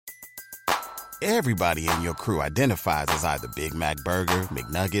Everybody in your crew identifies as either Big Mac Burger,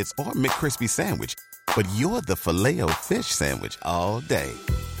 McNuggets, or McCrispy Sandwich. But you're the Filet-O-Fish Sandwich all day.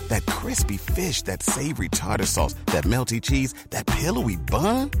 That crispy fish, that savory tartar sauce, that melty cheese, that pillowy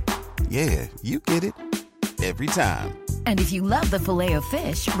bun. Yeah, you get it. Every time. And if you love the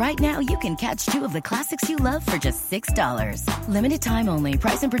Filet-O-Fish, right now you can catch two of the classics you love for just $6. Limited time only.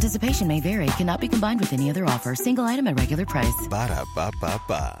 Price and participation may vary. Cannot be combined with any other offer. Single item at regular price.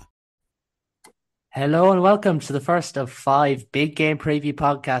 Ba-da-ba-ba-ba. Hello and welcome to the first of 5 big game preview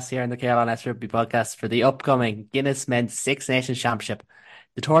podcasts here in the KLNS Rugby Podcast for the upcoming Guinness Men's Six Nations Championship.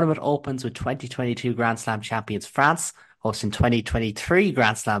 The tournament opens with 2022 Grand Slam champions France hosting 2023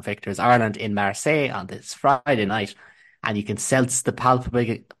 Grand Slam victors Ireland in Marseille on this Friday night, and you can sense the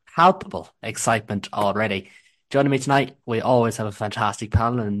palpable excitement already. Joining me tonight, we always have a fantastic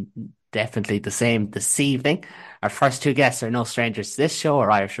panel, and definitely the same this evening. Our first two guests are no strangers to this show or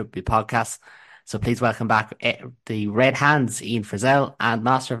Irish Rugby Podcast. So please welcome back the Red Hands, Ian Frizzell, and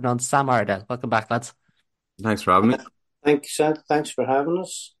Master of None, Sam Iredale. Welcome back, lads. Thanks for having me. Thanks, thanks for having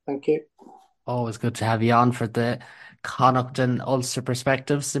us. Thank you. Always good to have you on for the Connacht and Ulster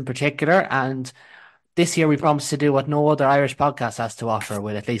perspectives in particular. And this year we promise to do what no other Irish podcast has to offer,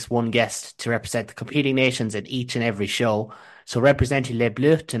 with at least one guest to represent the competing nations in each and every show. So representing Les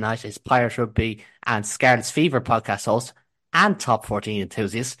Bleus tonight is Pirate Rugby and Scarlet's Fever podcast host and Top 14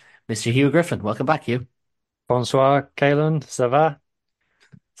 enthusiast, Mr. Hugh Griffin. Welcome back, Hugh. Bonsoir, Caelan. Ça va?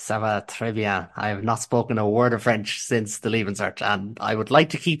 Ça va très bien. I have not spoken a word of French since the Leaving Cert, and I would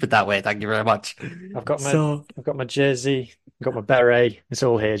like to keep it that way. Thank you very much. I've got my jersey, I've got my beret. It's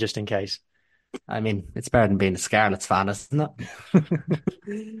all here just in case. I mean, it's better than being a Scarlets fan, isn't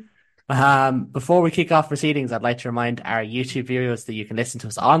it? Before we kick off proceedings, I'd like to remind our YouTube viewers that you can listen to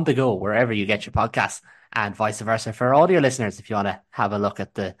us on the go wherever you get your podcasts, and vice versa for audio listeners if you want to have a look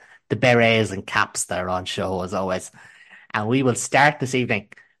at the berets and caps that are on show as always. And we will start this evening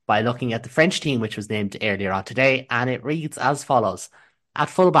by looking at the French team, which was named earlier on today, and it reads as follows. At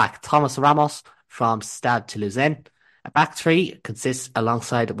fullback, Thomas Ramos from Stade Toulousain. A back three consists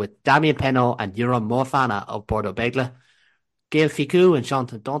alongside with Damien Penaud and Jérôme Moefana of Bordeaux-Bègles. Gaël Ficou and Jean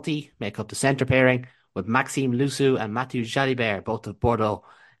Danty make up the centre pairing, with Maxime Lussou and Mathieu Jalibert, both of Bordeaux,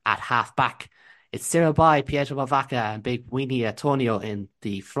 at half-back. It's Cyril Bay, Pietro Mavaca and Big Winnie Antonio in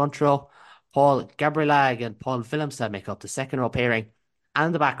the front row. Paul Gabrielac and Paul Willemse make up the second row pairing. And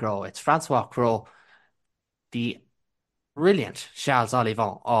in the back row, it's Francois Cros, the brilliant Charles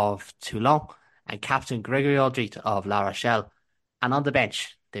Olivon of Toulon, and Captain Gregory Aldrit of La Rochelle. And on the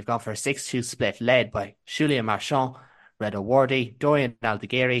bench, they've gone for a 6-2 split led by Julien Marchand, Redo Wardy, Dorian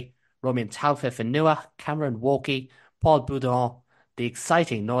Aldegheri, Romain Taufif-Nua, Cameron Woki, Paul Boudon, the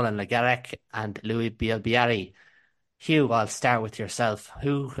exciting Nolan Le Garrec, and Louis Bielbiari. Hugh, I'll start with yourself.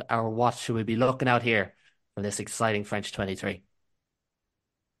 Who or what should we be looking out here from this exciting French 23?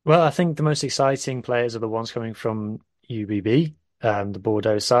 Well, I think the most exciting players are the ones coming from UBB, the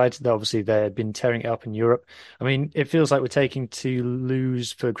Bordeaux side. Obviously, they've been tearing it up in Europe. I mean, it feels like we're taking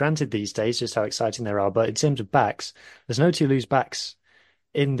Toulouse for granted these days, just how exciting they are. But in terms of backs, there's no Toulouse backs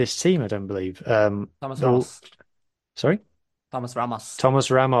in this team, I don't believe. Thomas Ramos. Sorry? Thomas Ramos. Thomas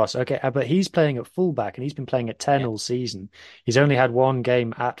Ramos. Okay, but he's playing at fullback and he's been playing at 10 all season. He's only had one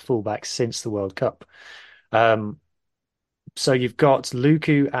game at fullback since the World Cup. So you've got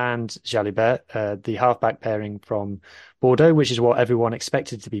Luku and Jalibert, the halfback pairing from Bordeaux, which is what everyone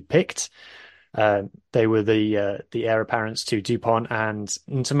expected to be picked. They were the heir apparents to Dupont and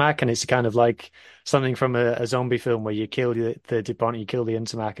Ntamak, and it's kind of like something from a zombie film where you kill the Dupont, you kill the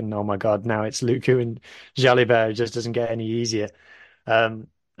Ntamak, and oh my God, now it's Luku and Jalibert. It just doesn't get any easier. And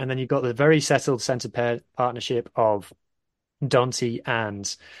then you've got the very settled centre pair partnership of Danty and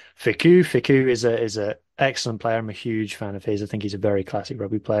Ficou. Ficou is a excellent player. I'm a huge fan of his. I think he's a very classic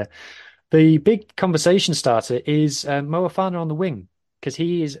rugby player. The big conversation starter is Moefana on the wing, because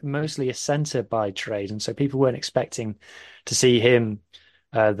he is mostly a centre by trade, and so people weren't expecting to see him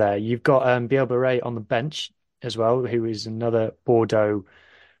there. You've got Biel Barret on the bench as well, who is another Bordeaux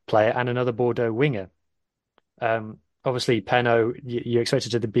player and another Bordeaux winger. Obviously, Penaud, you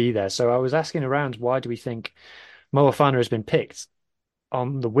expected to be there. So I was asking around, why do we think Moefana has been picked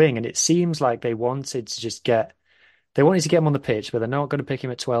on the wing? And it seems like they wanted to get him on the pitch, but they're not going to pick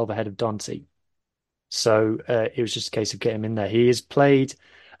him at 12 ahead of Danty. So it was just a case of getting him in there. He has played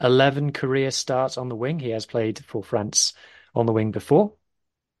 11 career starts on the wing. He has played for France on the wing before.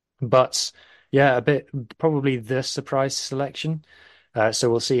 But yeah, probably the surprise selection. So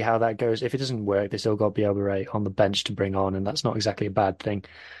we'll see how that goes. If it doesn't work, they still got Biel Barret on the bench to bring on, and that's not exactly a bad thing.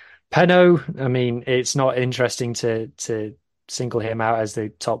 Penaud, I mean, it's not interesting to single him out as the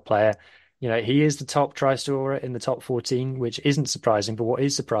top player. He is the top try scorer in the top 14, which isn't surprising. But what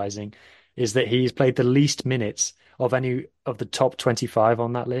is surprising is that he's played the least minutes of any of the top 25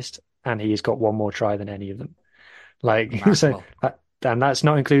 on that list, and he's got one more try than any of them. Remarkable. And that's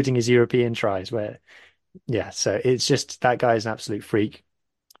not including his European tries, so it's just that guy is an absolute freak.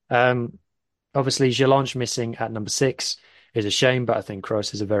 Um, Obviously, Jelonch missing at number 6 is a shame, but I think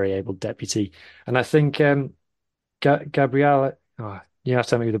Kroos is a very able deputy. And I think Gabriel, you have to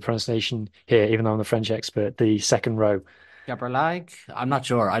tell me the pronunciation here, even though I'm the French expert, the second row. Gabriel, I'm not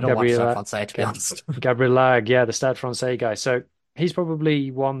sure. I don't watch that Gabriel, Francais, to be honest. Gabriel Lag, yeah, the Stade Francais guy. So he's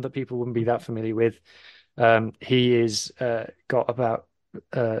probably one that people wouldn't be that familiar with. He is got about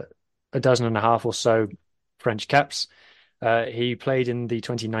a dozen and a half or so French caps. He played in the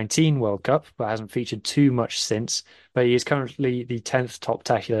 2019 World Cup, but hasn't featured too much since. But he is currently the 10th top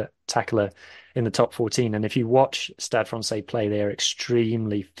tackler in the top 14. And if you watch Stade Francais play, they are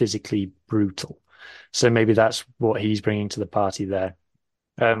extremely physically brutal. So maybe that's what he's bringing to the party there.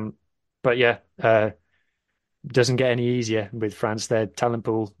 But yeah, doesn't get any easier with France. Their talent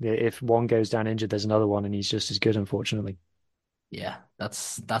pool, if one goes down injured, there's another one, and he's just as good, unfortunately. Yeah,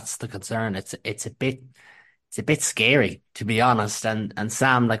 that's the concern. It's a bit scary, to be honest. And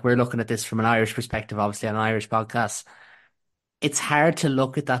Sam, like, we're looking at this from an Irish perspective, obviously on an Irish podcast. It's hard to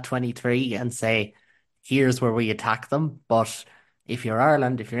look at that 23 and say, here's where we attack them. But if you're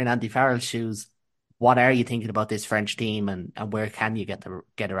Ireland, if you're in Andy Farrell's shoes, what are you thinking about this French team, and where can you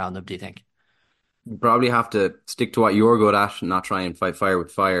get around them, do you think? You probably have to stick to what you're good at and not try and fight fire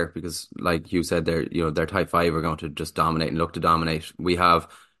with fire because, like you said, their type five are going to just dominate and look to dominate. We have,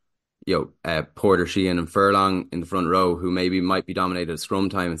 Porter, Sheehan, and Furlong in the front row who maybe might be dominated at scrum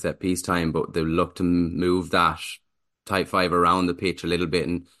time and set piece time, but they'll look to move that type five around the pitch a little bit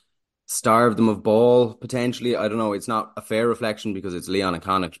and starve them of ball potentially. I don't know. It's not a fair reflection because it's Leon and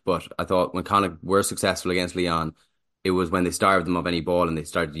Connacht, but I thought when Connacht were successful against Leon, it was when they starved them of any ball and they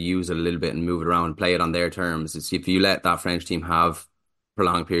started to use it a little bit and move it around and play it on their terms. It's if you let that French team have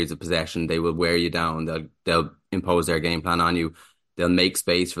prolonged periods of possession, they will wear you down. They'll impose their game plan on you. They'll make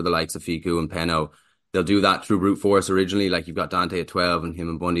space for the likes of Fiku and Peno. They'll do that through brute force originally, like you've got Dante at 12 and him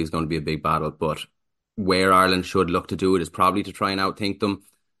and Bundy is going to be a big battle. But where Ireland should look to do it is probably to try and outthink them,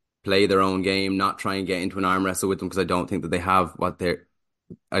 play their own game, not try and get into an arm wrestle with them because I don't think that they have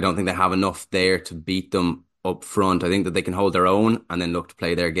enough there to beat them up front. I think that they can hold their own and then look to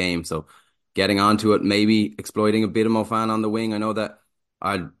play their game. So getting onto it, maybe exploiting a bit of Mofan on the wing. I know that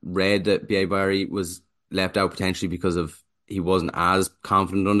I read that Bia Barry was left out potentially because he wasn't as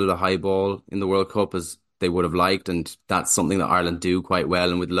confident under the high ball in the World Cup as they would have liked, and that's something that Ireland do quite well.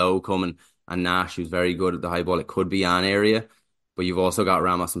 And with Lowe coming and Nash, who's very good at the high ball, it could be an area. But you've also got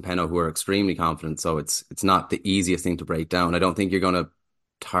Ramos and Peno who are extremely confident, so it's not the easiest thing to break down. I don't think you're going to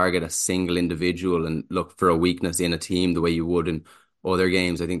target a single individual and look for a weakness in a team the way you would in other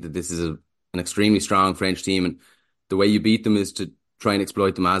games. I think that this is an extremely strong French team, and the way you beat them is to try and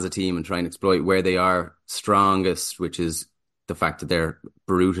exploit them as a team and try and exploit where they are strongest, which is the fact that they're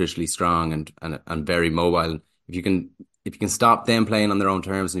brutishly strong and very mobile. If you can stop them playing on their own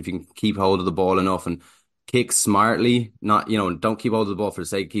terms, and if you can keep hold of the ball enough and kick smartly, not, don't keep hold of the ball for the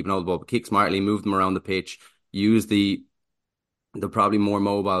sake of keeping hold of the ball, but kick smartly, move them around the pitch, use the probably more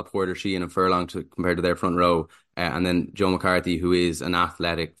mobile Porter, Sheehan and Furlong compared to their front row. And then Joe McCarthy, who is an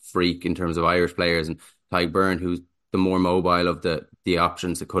athletic freak in terms of Irish players, and Tadhg Byrne, who's the more mobile of the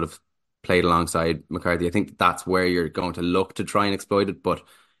options that could have played alongside McCarthy. I think that's where you're going to look to try and exploit it, but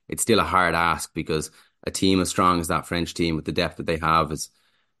it's still a hard ask because a team as strong as that French team with the depth that they have is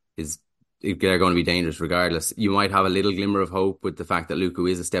they're going to be dangerous regardless. You might have a little glimmer of hope with the fact that Luku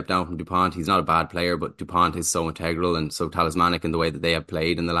is a step down from Dupont. He's not a bad player, but Dupont is so integral and so talismanic in the way that they have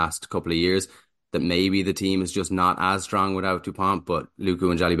played in the last couple of years that maybe the team is just not as strong without Dupont. But Luku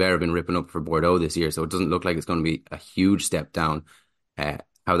and Jalibert have been ripping up for Bordeaux this year, so it doesn't look like it's going to be a huge step down.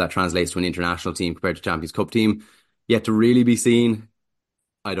 How that translates to an international team compared to Champions Cup team, yet to really be seen.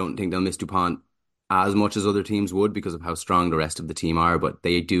 I don't think they'll miss Dupont as much as other teams would because of how strong the rest of the team are, but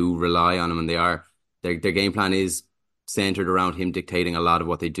they do rely on him, and their game plan is centered around him dictating a lot of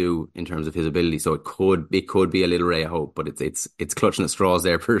what they do in terms of his ability. So it could be a little ray of hope, but it's clutching at straws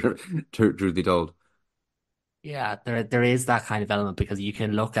there, truth be told. Yeah, there is that kind of element because you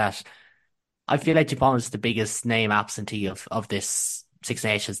can look at. I feel like Dupont is the biggest name absentee of this Six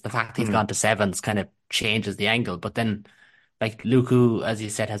Nations. The fact he's gone to sevens kind of changes the angle, but then, like, Luku, as you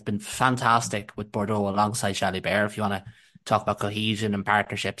said, has been fantastic with Bordeaux alongside Jalibert. If you want to talk about cohesion and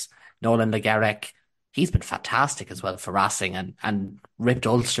partnerships, Nolan Le Garrec, he's been fantastic as well for Racing and ripped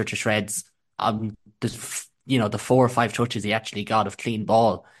Ulster to shreds. The 4 or 5 touches he actually got of clean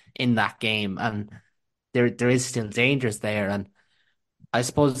ball in that game, and there is still dangers there. And I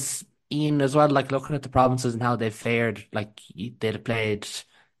suppose Ian as well, like looking at the provinces and how they've fared, like they'd have played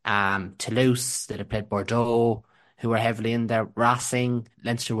Toulouse, they'd have played Bordeaux, who were heavily in there, Racing,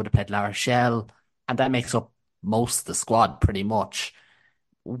 Leinster would have played La Rochelle, and that makes up most of the squad pretty much.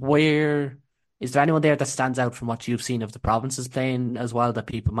 Where is there anyone there that stands out from what you've seen of the provinces playing as well that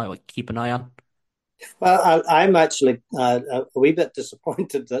people might keep an eye on? Well, I'm actually a wee bit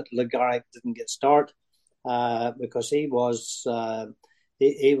disappointed that Legaric didn't get start because he was the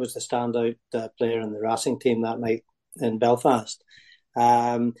standout player in the Racing team that night in Belfast.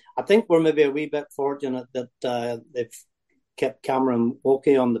 I think we're maybe a wee bit fortunate that they've kept Cameron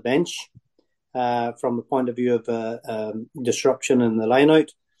Woki on the bench from the point of view of disruption in the lineout.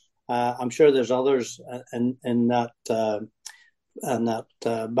 I'm sure there's others in that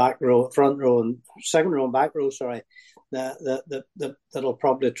back row, front row, and second row and back row. Sorry, that'll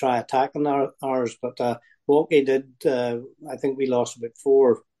probably try attacking ours. But Woki did. I think we lost about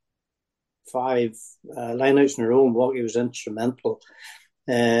 4-5 lineouts in a row, and Woki was instrumental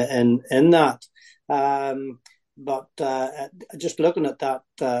in that. But just looking at that,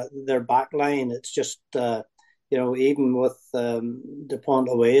 their back line, it's just even with DuPont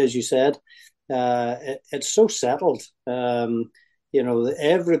away, as you said, it's so settled.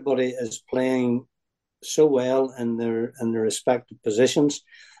 Everybody is playing so well in their respective positions.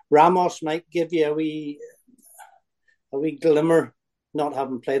 Ramos might give you a wee glimmer, not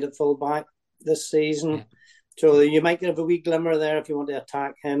having played at full back this season. Yeah. So you might have a wee glimmer there if you want to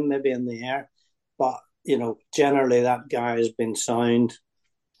attack him, maybe in the air. But generally that guy has been sound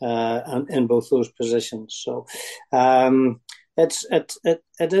in both those positions. So it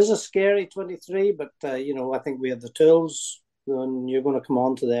is a scary 23, but I think we have the tools. And you're going to come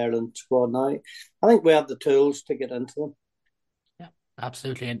on to the Ireland squad now. I think we have the tools to get into them. Yeah,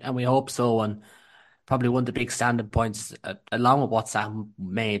 absolutely, and we hope so. And probably one of the big standing points, along with what Sam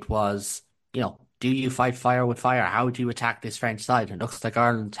made, was do you fight fire with fire? How do you attack this French side? It looks like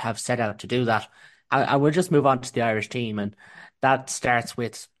Ireland have set out to do that. I will just move on to the Irish team, and that starts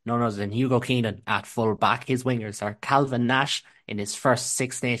with none other than Hugo Keenan at full back. His wingers are Calvin Nash in his first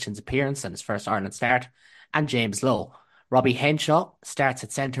Six Nations appearance and his first Ireland start, and James Lowe. Robbie Henshaw starts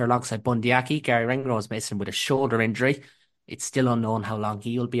at centre alongside Bundyaki. Gary Ringrose missing with a shoulder injury. It's still unknown how long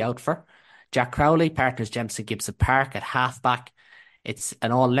he will be out for. Jack Crowley partners Jemison Gibson Park at half-back. It's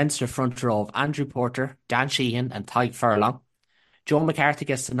an all-Leinster front row of Andrew Porter, Dan Sheehan and Tadhg Furlong. Joe McCarthy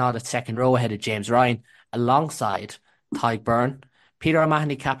gets the nod at second row ahead of James Ryan alongside Tadhg Byrne. Peter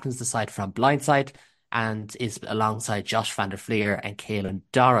O'Mahony captains the side from blindside and is alongside Josh van der Fleer and Caelan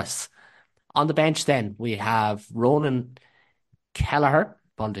Doris. On the bench then, we have Ronan Kelleher.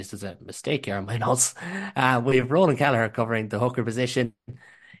 Well, this is a mistake here on my notes. We have Ronan Kelleher covering the hooker position.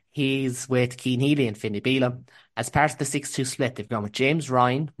 He's with Cian Healy and Finney Beelam. As part of the 6-2 split, they've gone with James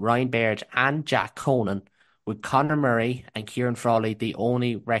Ryan, Ryan Baird and Jack Conan, with Conor Murray and Kieran Frawley the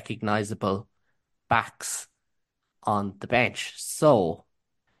only recognisable backs on the bench. So,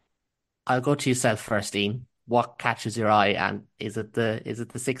 I'll go to yourself first, Ian. What catches your eye, and is it the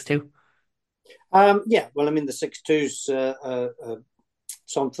 6-2? Yeah, well, I mean, the 6-2's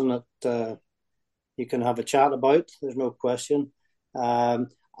something that you can have a chat about. There's no question. I'm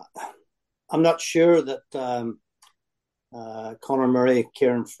not sure that Conor Murray,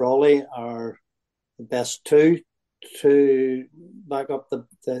 Kieran Frawley are the best two to back up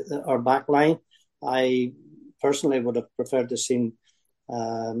our back line. I personally would have preferred to see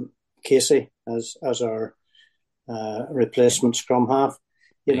Casey as our replacement scrum half.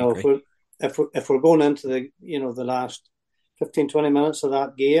 If we're going into the last 15-20 minutes of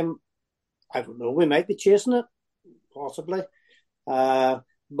that game, I don't know, we might be chasing it, possibly. But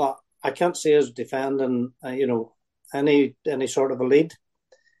I can't see us defending, any sort of a lead.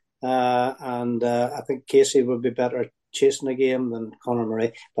 And I think Casey would be better chasing a game than Conor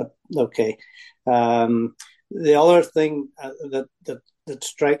Murray. But okay. The other thing that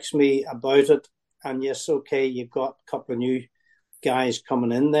strikes me about it, and yes, okay, you've got a couple of new guys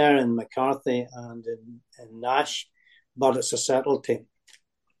coming in there in McCarthy and in Nash, but it's a settled team.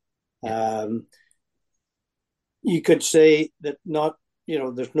 You could say that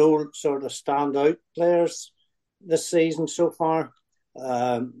there's no sort of standout players this season so far,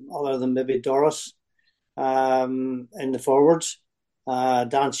 other than maybe Doris in the forwards.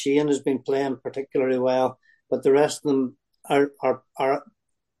 Dan Sheehan has been playing particularly well, but the rest of them are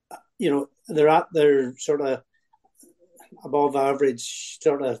they're at their sort of above average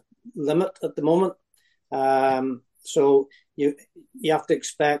sort of limit at the moment. So you have to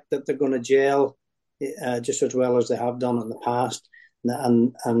expect that they're going to gel just as well as they have done in the past.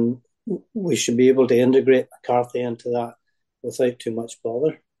 and we should be able to integrate McCarthy into that without too much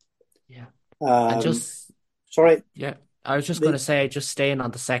bother. Yeah. And Um, just, sorry, yeah, I was just going to say, just staying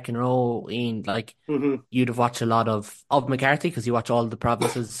on the second row, Ian, like mm-hmm. you'd have watched a lot of McCarthy because you watch all the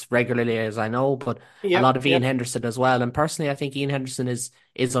provinces regularly, as I know, but a Yep, lot of Ian yep. Henderson as well. And personally, I think Ian Henderson is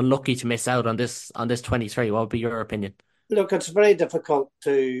unlucky to miss out on this 23. What would be your opinion? Look, it's very difficult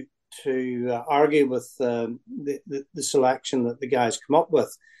to argue with the selection that the guys come up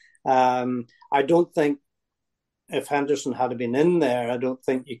with. I don't think if Henderson had been in there, I don't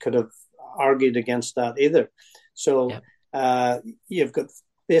think you could have argued against that either. So Yeah. you've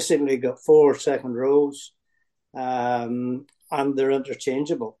basically got 4 second rows, and they're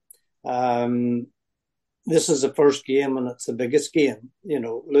interchangeable. This is the first game, and it's the biggest game.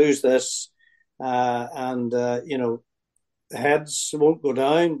 Lose this, and the heads won't go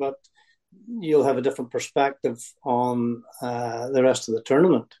down, but you'll have a different perspective on the rest of the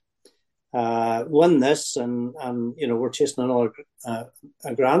tournament. Win this, and we're chasing another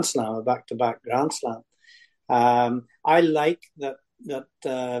a Grand Slam, a back-to-back Grand Slam. I like that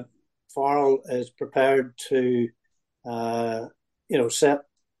Farrell is prepared to set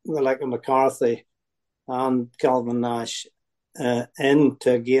the like of McCarthy and Calvin Nash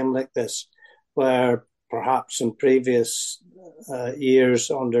into a game like this, where perhaps in previous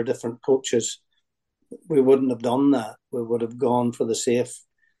years under different coaches we wouldn't have done that. We would have gone for the safe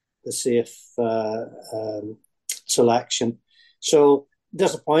selection. So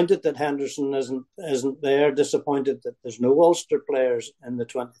disappointed that Henderson isn't there. Disappointed that there's no Ulster players in the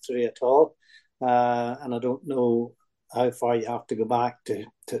 23 at all. And I don't know how far you have to go back to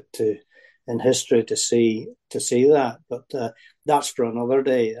in history to see that. But that's for another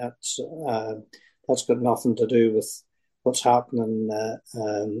day. That's got nothing to do with what's happening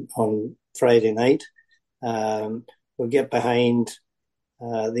on Friday night. We'll get behind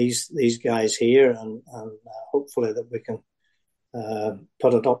these guys here, and hopefully that we can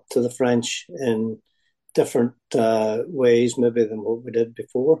put it up to the French in different ways, maybe than what we did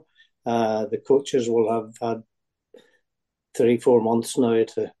before. The coaches will have had 3-4 months now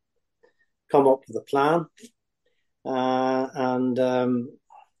to come up with a plan, and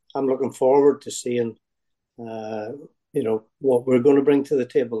I'm looking forward to seeing what we're going to bring to the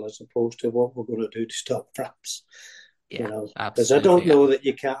table as opposed to what we're going to do to stop France. Yeah, because I absolutely. don't know that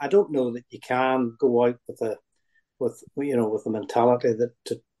you can. I don't know that you can go out with a mentality that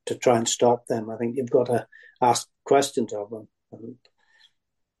to try and stop them. I think you've got to ask questions of them. And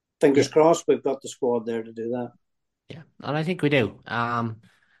fingers crossed, we've got the squad there to do that. Yeah, and I think we do.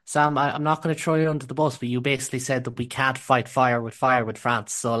 Sam, I'm not going to throw you under the bus, but you basically said that we can't fight fire with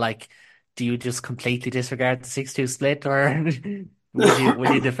France. So, like, do you just completely disregard the 6-2 split, or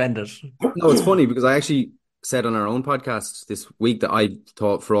will you defend it? No, it's funny because I actually said on our own podcast this week that I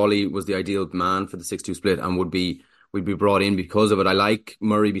thought Frawley was the ideal man for the 6-2 split and would be brought in because of it. I like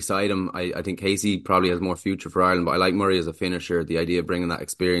Murray beside him. I think Casey probably has more future for Ireland, but I like Murray as a finisher. The idea of bringing that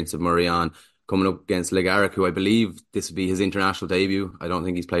experience of Murray on, coming up against Le Garrec, who I believe this would be his international debut. I don't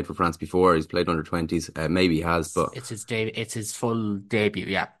think he's played for France before. He's played under 20s. Maybe he has, but it's his debut. It's his full debut.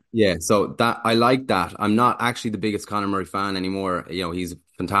 Yeah. Yeah, so that I like that. I'm not actually the biggest Conor Murray fan anymore. He's a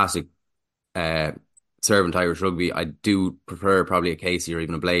fantastic servant Irish rugby. I do prefer probably a Casey or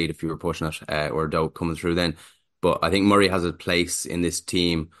even a Blade if you were pushing it, or a Doak coming through then. But I think Murray has a place in this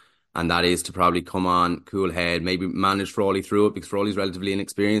team, and that is to probably come on, cool head, maybe manage Frawley through it because Frawley's relatively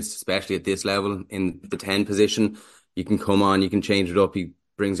inexperienced, especially at this level in the 10 position. You can come on, you can change it up. He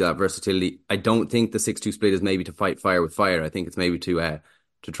brings you that versatility. I don't think the 6-2 split is maybe to fight fire with fire. I think it's maybe to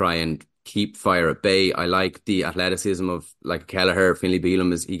try and keep fire at bay. I like the athleticism of like Kelleher, Finlay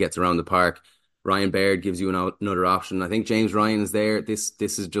Bealham as he gets around the park. Ryan Baird gives you another option. I think James Ryan is there. This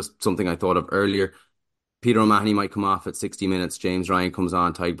is just something I thought of earlier. Peter O'Mahony might come off at 60 minutes. James Ryan comes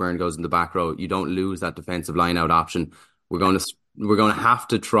on. Tyke Byrne goes in the back row. You don't lose that defensive line out option. We're going to have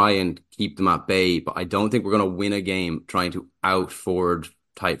to try and keep them at bay, but I don't think we're going to win a game trying to out forward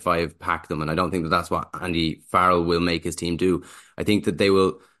type 5 pack them. And I don't think that that's what Andy Farrell will make his team do. I think that they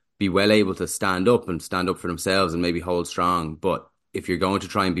will be well able to stand up for themselves and maybe hold strong. But if you're going to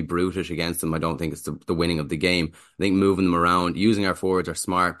try and be brutish against them, I don't think it's the winning of the game. I think moving them around, using our forwards, our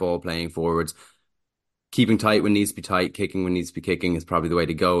smart ball playing forwards, keeping tight when needs to be tight, kicking when needs to be kicking is probably the way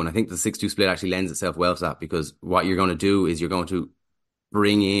to go. And I think the 6-2 split actually lends itself well to that, because what you're going to do is you're going to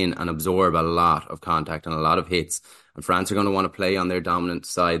bring in and absorb a lot of contact and a lot of hits. And France are going to want to play on their dominant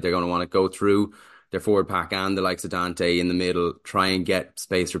side. They're going to want to go through their forward pack and the likes of Dante in the middle, try and get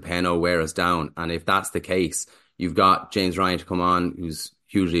space for Peno, wear us down. And if that's the case, you've got James Ryan to come on, who's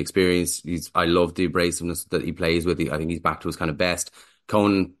hugely experienced. I love the abrasiveness that he plays with. I think he's back to his kind of best.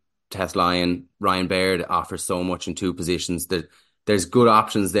 Conan, Test Lion, Ryan Baird offers so much in two positions that there's good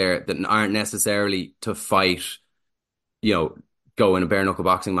options there that aren't necessarily to fight, go in a bare knuckle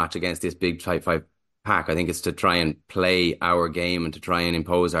boxing match against this big type 5 pack. I think it's to try and play our game and to try and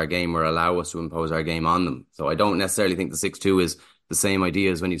impose our game or allow us to impose our game on them. So I don't necessarily think the 6-2 is the same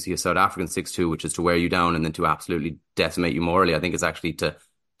idea as when you see a South African 6-2, which is to wear you down and then to absolutely decimate you morally. I think it's actually to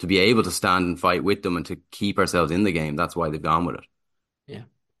be able to stand and fight with them and to keep ourselves in the game. That's why they've gone with it. Yeah.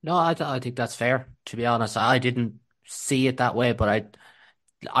 No, I think that's fair, to be honest. I didn't see it that way, but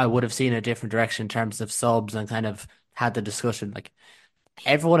I would have seen a different direction in terms of subs and kind of had the discussion. Like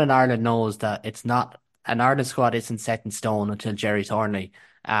everyone in Ireland knows that it's not an Ireland squad isn't set in stone until Jerry Thornley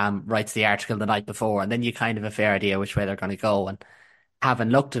writes the article the night before, and then you kind of have a fair idea which way they're going to go. And having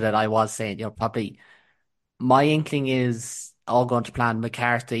looked at it, I was saying, probably my inkling is all going to plan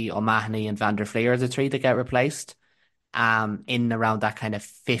McCarthy, O'Mahony, and Van der Fleer are the three that get replaced. In around that kind of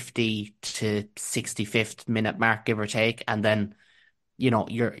 50 to 65th minute mark, give or take, and then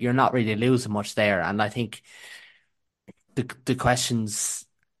you're not really losing much there. And I think the questions,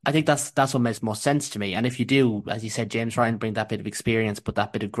 I think that's what makes most sense to me. And if you do, as you said, James Ryan bring that bit of experience, but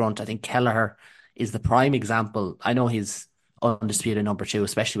that bit of grunt, I think Kelleher is the prime example. I know he's undisputed number two,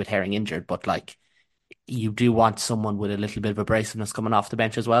 especially with Herring injured, but like you do want someone with a little bit of abrasiveness coming off the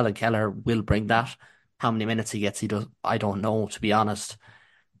bench as well, and Kelleher will bring that. How many minutes he gets, he does, I don't know, to be honest.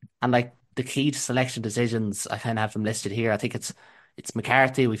 And like the key to selection decisions, I kind of have them listed here. I think it's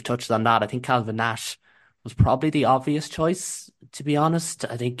McCarthy. We've touched on that. I think Calvin Nash was probably the obvious choice, to be honest.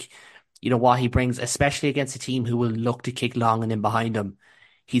 I think, what he brings, especially against a team who will look to kick long and in behind him,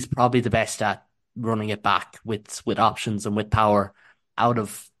 he's probably the best at running it back with options and with power out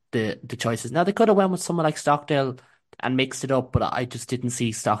of the choices. Now, they could have went with someone like Stockdale and mixed it up, but I just didn't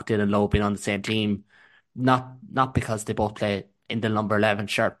see Stockdale and Lowe being on the same team. Not because they both play in the number 11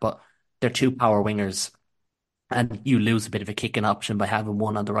 shirt, but they're two power wingers, and you lose a bit of a kicking option by having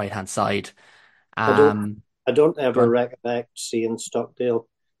one on the right hand side. I don't ever But recollect seeing Stockdale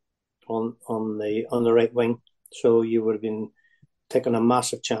on the right wing, so you would have been taking a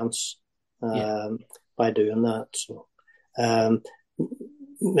massive chance by doing that. So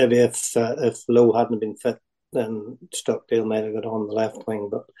maybe if Lowe hadn't been fit, then Stockdale might have got on the left wing,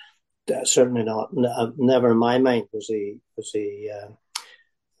 but certainly not. Never in my mind was he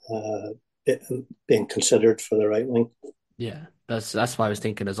being considered for the right wing. yeah, that's what I was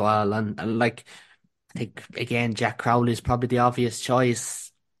thinking as well. And like I think again, Jack Crowley is probably the obvious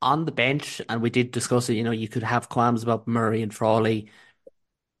choice on the bench, and we did discuss it. You could have qualms about Murray and Frawley.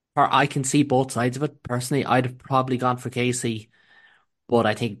 Or I can see both sides of it. Personally, I'd have probably gone for Casey, but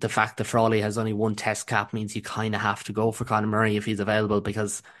I think the fact that Frawley has only one test cap means you kind of have to go for Conor Murray if he's available,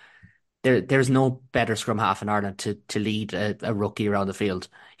 because there's no better scrum half in Ireland to lead a rookie around the field.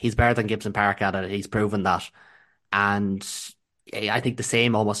 He's better than Gibson Park at it. He's proven that. And I think the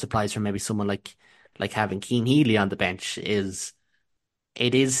same almost applies for maybe someone like having Keane Healy on the bench.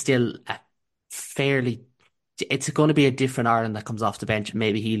 It is still a fairly, it's going to be a different Ireland that comes off the bench.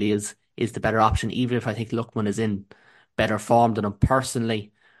 Maybe Healy is the better option, even if I think Luckman is in better form than him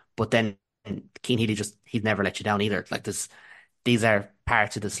personally. But then Keane Healy he's never let you down either. Like these are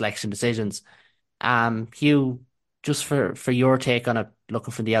parts of the selection decisions. Hugh, just for your take on it,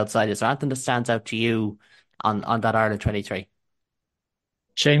 looking from the outside, is there anything that stands out to you on that Ireland 23?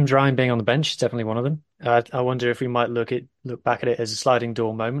 James Ryan being on the bench is definitely one of them. I wonder if we might look back at it as a sliding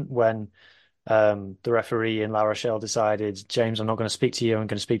door moment when the referee in La Rochelle decided, James, I'm not going to speak to you, I'm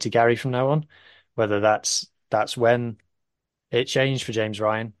going to speak to Gary from now on. Whether that's when it changed for James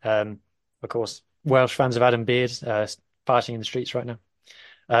Ryan. Of course, Welsh fans have Adam Beard fighting in the streets right now.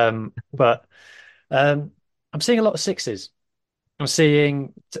 But I'm seeing a lot of sixes. I'm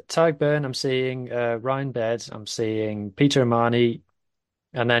seeing Tyg Byrne, I'm seeing Ryan Baird, I'm seeing Peter O'Mahony,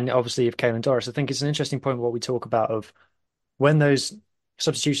 and then obviously of Caelan Doris. I think it's an interesting point what we talk about of when those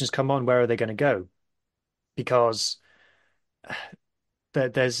substitutions come on, where are they going to go? Because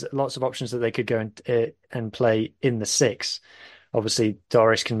there's lots of options that they could go and play in the six. Obviously,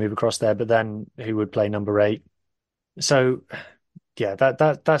 Doris can move across there, but then who would play number 8? So, yeah,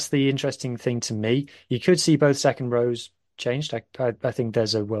 that's the interesting thing to me. You could see both second rows changed. I think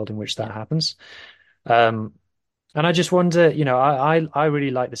there's a world in which that happens. And I just wonder, I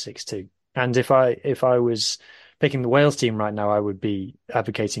really like the 6-2. And if I was picking the Wales team right now, I would be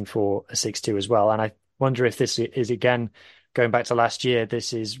advocating for a 6-2 as well. And I wonder if this is, again, going back to last year,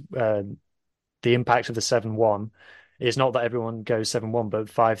 this is the impact of the 7-1 is not that everyone goes 7-1, but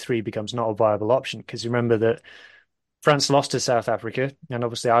 5-3 becomes not a viable option. Because remember that France lost to South Africa, and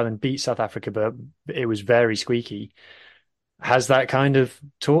obviously Ireland beat South Africa, but it was very squeaky. Has that kind of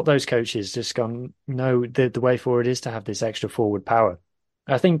taught those coaches just gone, no, the way forward is to have this extra forward power?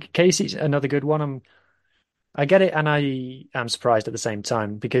 I think Casey's another good one. I get it, and I am surprised at the same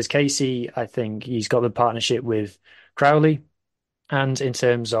time because Casey, I think he's got the partnership with Crowley, and in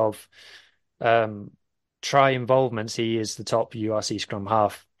terms of um, try involvements, he is the top URC scrum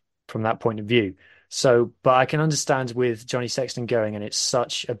half from that point of view. So, but I can understand with Johnny Sexton going, and it's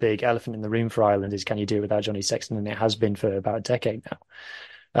such a big elephant in the room for Ireland is can you do it without Johnny Sexton? And it has been for about a decade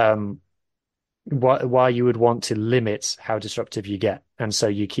now. Why you would want to limit how disruptive you get, and so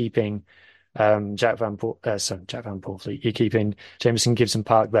you're keeping Jack Van Poortvliet, you're keeping Jameson Gibson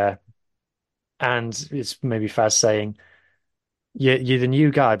Park there, and it's maybe fast saying you're the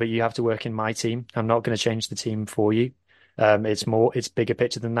new guy, but you have to work in my team. I'm not going to change the team for you. It's bigger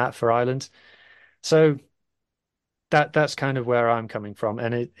picture than that for Ireland. So that's kind of where I'm coming from,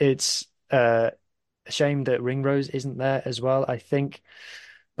 and it's a shame that Ringrose isn't there as well, I think.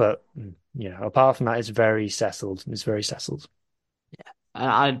 But apart from that, it's very settled. It's very settled.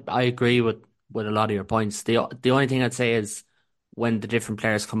 I agree with a lot of your points. The only thing I'd say is when the different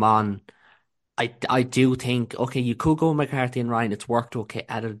players come on, I do think, okay, you could go McCarthy and Ryan. It's worked okay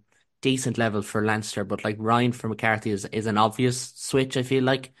at a decent level for Leinster, but like Ryan for McCarthy is an obvious switch, I feel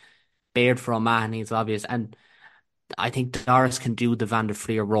like. Baird for O'Mahony is obvious. And I think Doris can do the Van der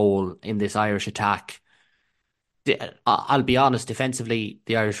Fleer role in this Irish attack. I'll be honest, defensively,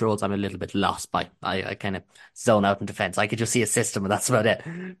 the Irish roles I'm a little bit lost by. I kind of zone out in defence. I could just see a system and that's about it.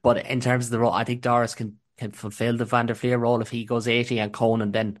 But in terms of the role, I think Doris can fulfill the Van der Fleer role if he goes 80 and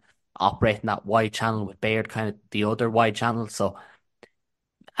Conan then operating that wide channel with Baird kind of the other wide channel. So,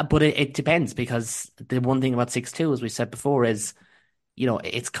 but it depends because the one thing about 6-2, as we said before, is,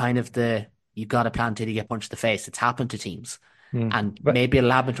 it's kind of you got to plan till you get punched in the face. It's happened to teams. And But maybe it'll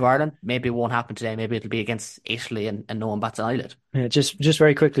happen to Ireland. Maybe it won't happen today. Maybe it'll be against Italy and no one bats an eyelid. yeah, just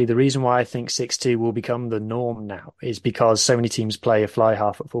very quickly, the reason why I think 6-2 will become the norm now is because so many teams play a fly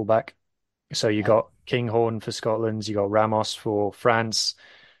half at fullback. So you got Kinghorn for Scotland, you got Ramos for France.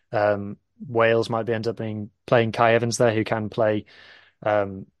 Wales might end up playing Kai Evans there, who can play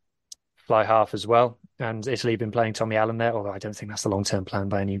fly half as well. And Italy have been playing Tommy Allen there, although I don't think that's the long-term plan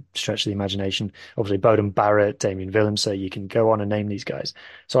by any stretch of the imagination. Obviously, Bowden Barrett, Damien Willems, so you can go on and name these guys.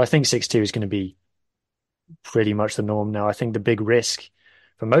 So I think 6-2 is going to be pretty much the norm now. I think the big risk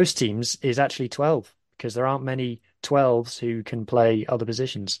for most teams is actually 12 because there aren't many 12s who can play other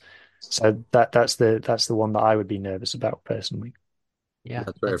positions. So that's the one that I would be nervous about personally. Yeah,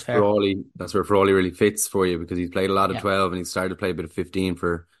 That's where that's fair. Frawley really fits for you because he's played a lot of Yeah. 12 and he's started to play a bit of 15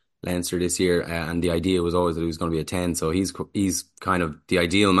 for Leinster this year, and the idea was always that he was going to be a 10, so he's kind of the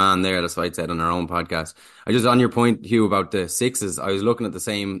ideal man there. That's what I said on our own podcast. I just, on your point, Hugh, about the sixes, I was looking at the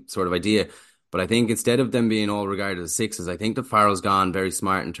same sort of idea, but I think instead of them being all regarded as sixes, I think that Farrell's gone very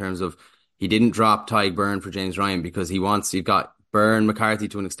smart in terms of he didn't drop Tadhg Byrne for James Ryan because you've got Byrne, McCarthy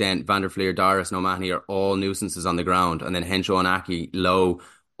to an extent, Van der Fleer, Doris and O'Mahony are all nuisances on the ground, and then Henshaw and Aki low,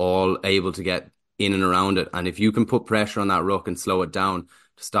 all able to get in and around it. And if you can put pressure on that ruck and slow it down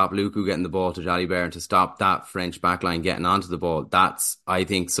to stop Luku getting the ball to Jalibert and to stop that French backline getting onto the ball, that's, I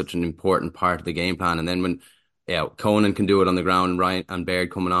think, such an important part of the game plan. And then when Conan can do it on the ground, Ryan and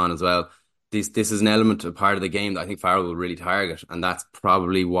Baird coming on as well, this is an element, a part of the game that I think Farrell will really target, and that's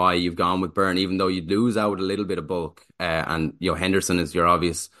probably why you've gone with Byrne, even though you'd lose out a little bit of bulk. And Henderson is your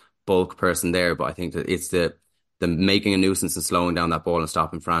obvious bulk person there, but I think that it's the making a nuisance and slowing down that ball and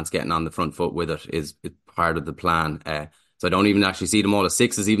stopping France getting on the front foot with it is part of the plan. So I don't even actually see them all as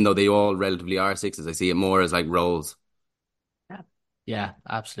sixes, even though they all relatively are sixes. I see it more as like roles. Yeah,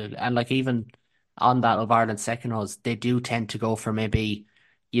 absolutely. And like even on that of Ireland's second rows, they do tend to go for maybe,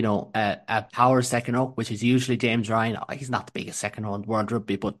 a power second row, which is usually James Ryan. He's not the biggest second row in world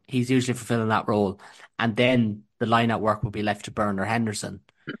rugby, but he's usually fulfilling that role. And then the line out work will be left to Byrne or Henderson,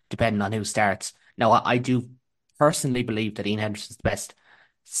 depending on who starts. Now, I do personally believe that Ian Henderson's the best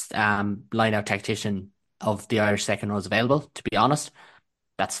line out tactician of the Irish second rows available, to be honest.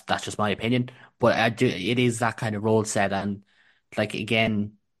 That's just my opinion. But it is that kind of role set. And like,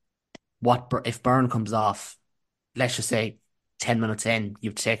 again, if Byrne comes off, let's just say 10 minutes in, you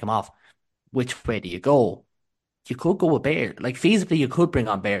have to take him off. Which way do you go? You could go with Baird. Like, feasibly, you could bring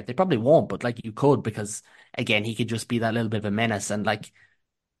on Baird. They probably won't, but like, you could because, again, he could just be that little bit of a menace. And like,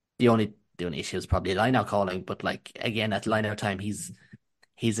 the only issue is probably line out calling. But like, again, at line out time, he's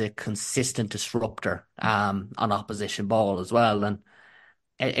a consistent disruptor on opposition ball as well. And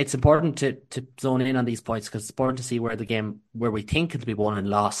it's important to zone in on these points because it's important to see where we think it'll be won and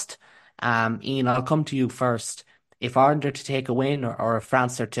lost. Ian, I'll come to you first. if Ireland are to take a win, or if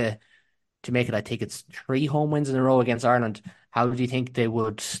France are to make it, I think it's 3 home wins in a row against Ireland. How do you think they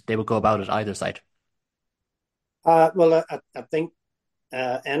would go about it, either side? Well, I think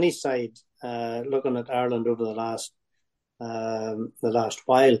any side looking at Ireland over the last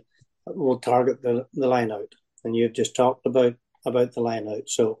while will target the line out, and you've just talked about the line out.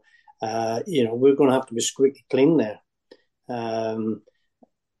 So we're going to have to be squeaky clean there. A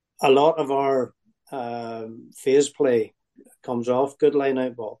lot of our phase play comes off good line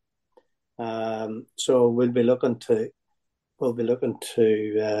out ball. So we'll be looking to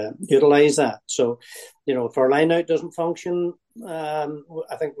utilize that. So, if our line out doesn't function, I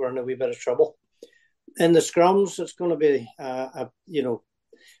think we're in a wee bit of trouble. In the scrums, it's going to be,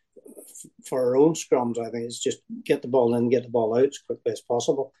 for our own scrums, I think it's just get the ball in, get the ball out as quickly as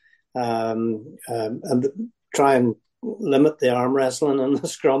possible, and try and limit the arm wrestling in the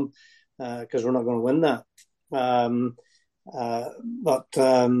scrum, because we're not going to win that.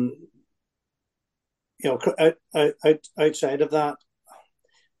 Outside of that,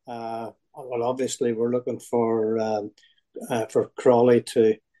 well, obviously we're looking for Crawley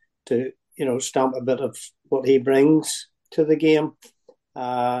to stamp a bit of what he brings to the game,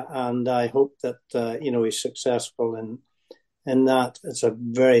 and I hope that he's successful in that. It's a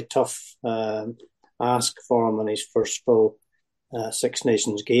very tough ask for him in his first full Six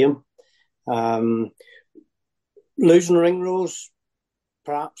Nations game. Losing ring rows,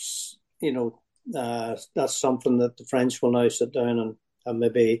 perhaps, that's something that the French will now sit down and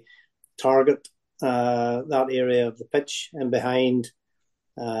maybe target that area of the pitch and behind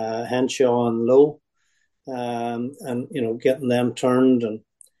Henshaw and Lowe, and getting them turned, and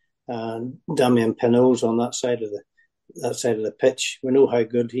Damien Pinot's on that side of the pitch. We know how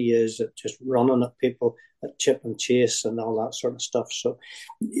good he is at just running at people, at chip and chase and all that sort of stuff. So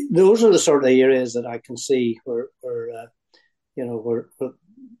those are the sort of areas that I can see where we're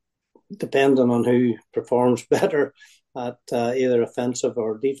depending on who performs better at either offensive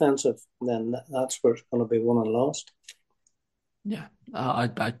or defensive, then that's where it's going to be won and lost. Yeah,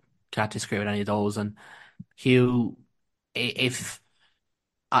 I can't disagree with any of those. And Hugh, if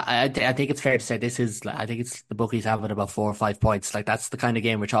I think it's fair to say this is, I think it's the bookies have it about 4 or 5 points. Like, that's the kind of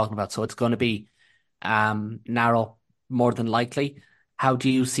game we're talking about. So it's going to be narrow, more than likely. How do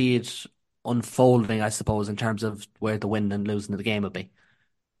you see it unfolding, I suppose, in terms of where the win and losing of the game will be?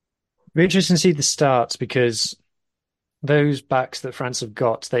 Be interesting to see the starts, because those backs that France have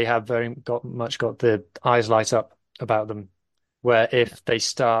got, they have got the eyes light up about them. Where if they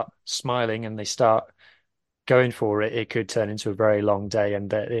start smiling and they start going for it, it could turn into a very long day, and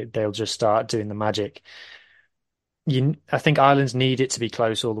they'll just start doing the magic. I think Ireland's need it to be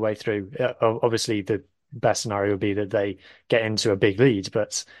close all the way through. Obviously, the best scenario would be that they get into a big lead,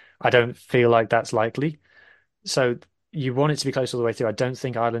 but I don't feel like that's likely. So you want it to be close all the way through. I don't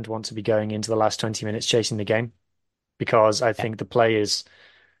think Ireland want to be going into the last 20 minutes chasing the game, because I think the players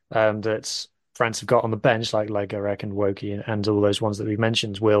that France have got on the bench, like Garek and Woki and all those ones that we've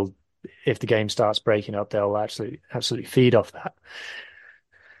mentioned, will, if the game starts breaking up, they'll absolutely feed off that.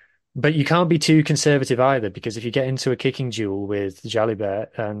 But you can't be too conservative either, because if you get into a kicking duel with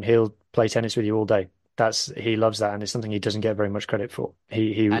Jalibert, he'll play tennis with you all day. He loves that, and it's something he doesn't get very much credit for.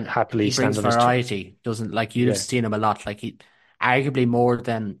 He happily stands on his variety, doesn't, like, you'd have seen him a lot. Like, he arguably more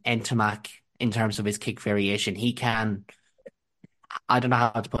than Ntamack in terms of his kick variation. He can, I don't know how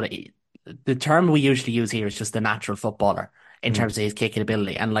to put it. The term we usually use here is just the natural footballer in terms of his kicking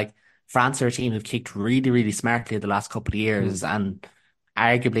ability. And, like, France are a team who've kicked really, really smartly the last couple of years, and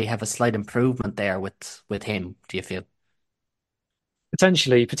arguably have a slight improvement there with him. Do you feel?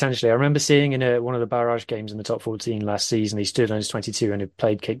 Potentially. I remember seeing in one of the barrage games in the top 14 last season, he stood on his 22 and he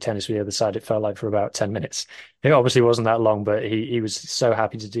played kick tennis with the other side. It felt like for about 10 minutes. It obviously wasn't that long, but he was so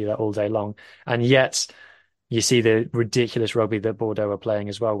happy to do that all day long. And yet you see the ridiculous rugby that Bordeaux are playing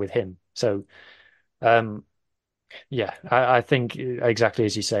as well with him. So, I think exactly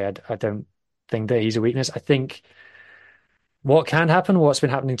as you say, I don't think that he's a weakness. I think what can happen, what's been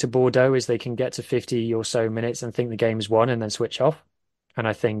happening to Bordeaux, is they can get to 50 or so minutes and think the game's won and then switch off. And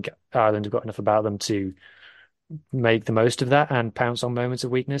I think Ireland have got enough about them to make the most of that and pounce on moments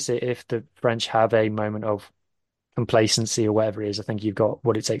of weakness. If the French have a moment of complacency or whatever it is, I think you've got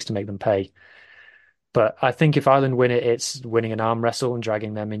what it takes to make them pay. But I think if Ireland win it, it's winning an arm wrestle and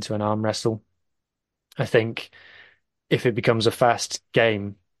dragging them into an arm wrestle. I think if it becomes a fast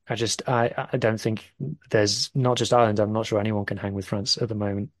game, I don't think there's, not just Ireland, I'm not sure anyone can hang with France at the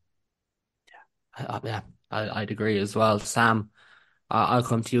moment. I'd agree as well. Sam, I'll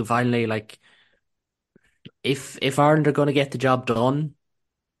come to you finally. Like, if Ireland are going to get the job done,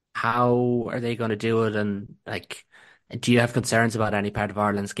 How are they going to do it? And like, do you have concerns about any part of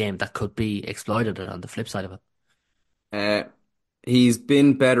Ireland's game that could be exploited on the flip side of it? Uh, he's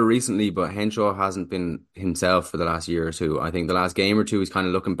been better recently, but Henshaw hasn't been himself for the last year or two. I think the last game or two, he's kind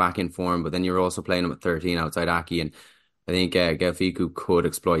of looking back in form, but then you're also playing him at 13 outside Aki, and I think Gelfiku could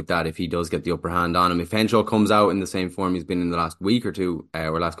exploit that if he does get the upper hand on him. If Henshaw comes out in the same form he's been in the last week or two,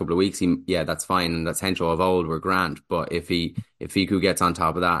 or last couple of weeks, that's fine, and that's Henshaw of old. We're grand. But if Fiku gets on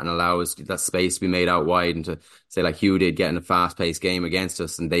top of that and allows that space to be made out wide, and to say like Hugh did, get in a fast paced game against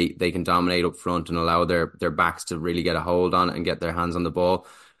us, and they can dominate up front and allow their backs to really get a hold on it and get their hands on the ball,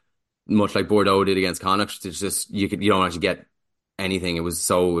 much like Bordeaux did against Connacht. It's just you don't actually get anything. It was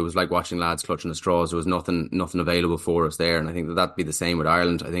like watching lads clutching the straws. There was nothing available for us there, and I think that'd be the same with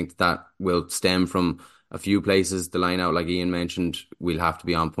Ireland. I think that will stem from a few places. The line out, like Ian mentioned, we'll have to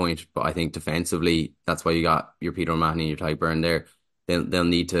be on point, but I think defensively, that's why you got your Peter O'Mahony and your Ty Byrne there. They'll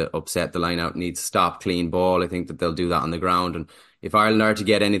need to upset the line out, need to stop clean ball. I think that they'll do that on the ground, and if Ireland are to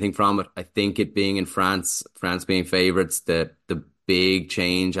get anything from it, I think it being in France being favourites, the big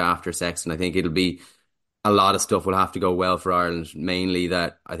change after Sexton, I think it'll be a lot of stuff will have to go well for Ireland. Mainly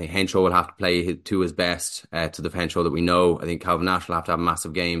that I think Henshaw will have to play to his best, to the Henshaw that we know. I think Calvin Nash will have to have a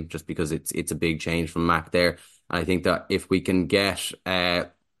massive game just because it's a big change from Mac there. And I think that if we can get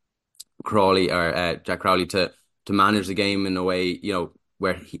Crawley or Jack Crowley to manage the game in a way,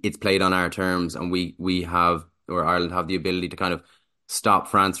 where it's played on our terms, and we have, or Ireland have, the ability to kind of stop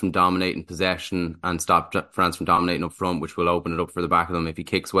France from dominating possession and stop France from dominating up front, which will open it up for the back of them. If he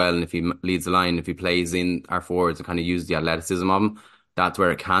kicks well and if he leads the line, if he plays in our forwards and kind of uses the athleticism of him, that's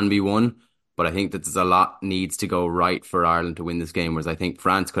where it can be won. But I think that there's a lot needs to go right for Ireland to win this game, whereas I think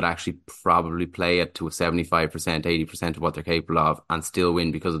France could actually probably play it to a 75%, 80% of what they're capable of and still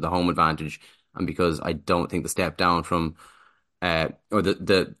win because of the home advantage, and because I don't think the step down from or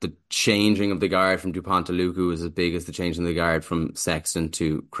the changing of the guard from Dupont to Luku is as big as the changing of the guard from Sexton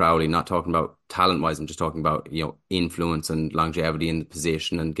to Crowley. Not talking about talent wise, I'm just talking about influence and longevity in the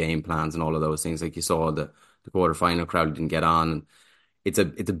position and game plans and all of those things. Like you saw the quarter final, Crowley didn't get on. And it's a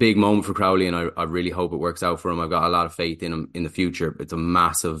big moment for Crowley, and I really hope it works out for him. I've got a lot of faith in him in the future. It's a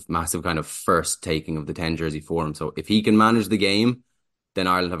massive kind of first taking of the 10 jersey for him. So if he can manage the game, then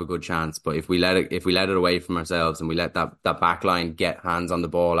Ireland have a good chance. But if we let it away from ourselves and we let that back line get hands on the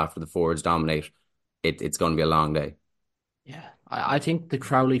ball after the forwards dominate, it's going to be a long day. Yeah, I think the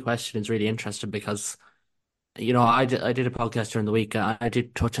Crowley question is really interesting because, I did a podcast during the week. I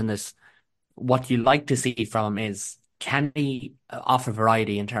did touch on this. What you like to see from him is, can he offer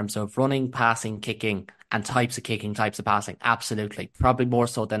variety in terms of running, passing, kicking, and types of kicking, types of passing? Absolutely. Probably more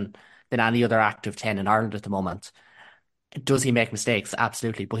so than any other active 10 in Ireland at the moment. Does he make mistakes?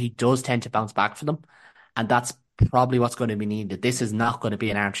 Absolutely. But he does tend to bounce back from them. And that's probably what's going to be needed. This is not going to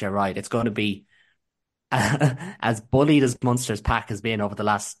be an armchair ride. It's going to be as bullied as Munster's pack has been over the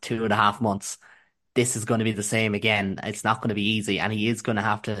last 2.5 months. This is going to be the same again. It's not going to be easy, and he is going to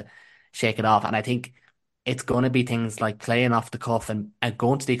have to shake it off. And I think it's going to be things like playing off the cuff and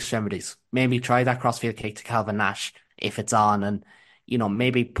going to the extremities. Maybe try that crossfield kick to Calvin Nash if it's on, and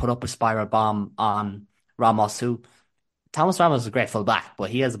maybe put up a spiral bomb on Ramos, who Thomas Ramos is a great full back, but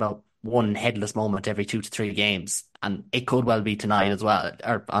he has about one headless moment every 2 to 3 games, and it could well be tonight as well,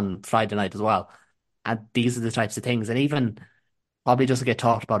 or on Friday night as well. And these are the types of things, and even probably doesn't get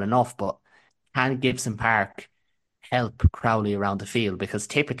talked about enough, but can Gibson Park help Crowley around the field? Because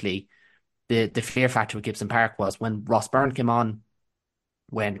typically the fear factor with Gibson Park was when Ross Byrne came on,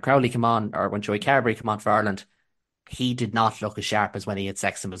 when Crowley came on, or when Joey Carberry came on for Ireland, he did not look as sharp as when he had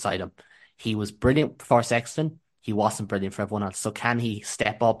Sexton beside him. He was brilliant for Sexton. He wasn't brilliant for everyone else. So can he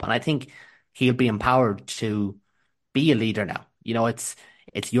step up? And I think he'll be empowered to be a leader now.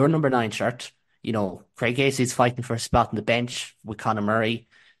 It's your number 9 shirt. Craig Casey's fighting for a spot on the bench with Conor Murray.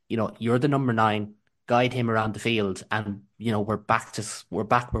 You're the number 9. Guide him around the field, and we're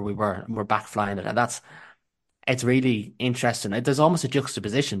back where we were, and we're back flying it. And it's really interesting. There's almost a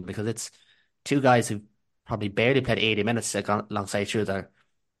juxtaposition because it's 2 guys who probably barely played 80 minutes alongside each other,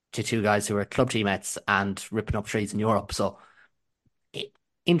 to 2 guys who are club teammates and ripping up trees in Europe. So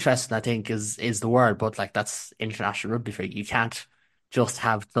interesting, I think, is the word, but like, that's international rugby for you. You can't just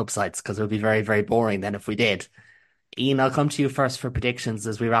have club sides, because it would be very, very boring then if we did. Ian, I'll come to you first for predictions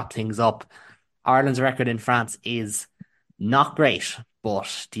as we wrap things up. Ireland's record in France is not great,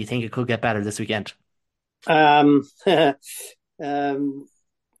 but do you think it could get better this weekend? Um,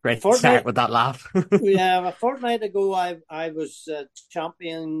 Great to start with that laugh. Yeah, a fortnight ago, I was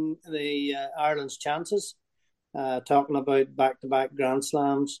championing the Ireland's chances, talking about back-to-back Grand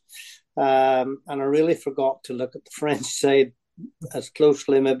Slams, and I really forgot to look at the French side as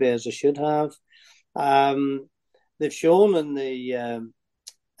closely maybe as they should have. They've shown in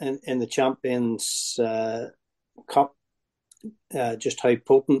the Champions Cup just how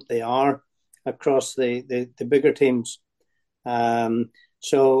potent they are across the bigger teams.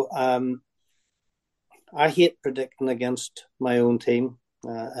 So I hate predicting against my own team.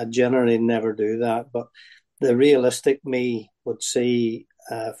 I generally never do that, but the realistic me would see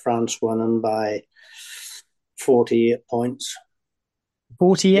France winning by 48 points.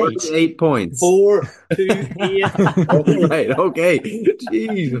 48? 48 points. 4-8. Oh, right, okay.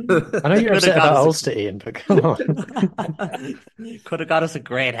 Jeez. I know you're Could have upset got about us Ulster, Ian, but come on. could have got us a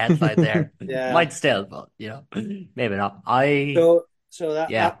great headline there. Yeah. Might still, but maybe not. So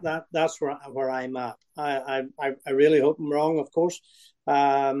Yeah. that's where I'm at. I really hope I'm wrong, of course,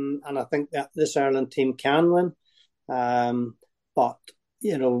 and I think that this Ireland team can win. But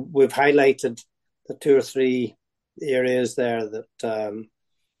we've highlighted the 2 or 3 areas there that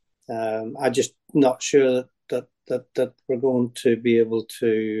I'm just not sure that we're going to be able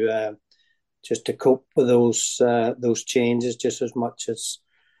to just to cope with those changes just as much as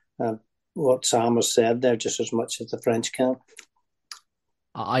what Sam has said there, just as much as the French can.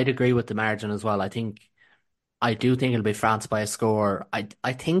 I'd agree with the margin as well. I do think it'll be France by a score.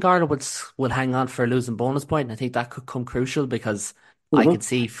 I think Ireland will hang on for a losing bonus point, and I think that could come crucial because I could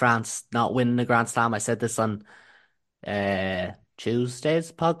see France not winning the Grand Slam. I said this on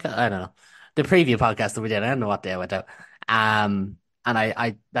Tuesday's podcast. I don't know. The preview podcast that we did. I don't know what day I went out. And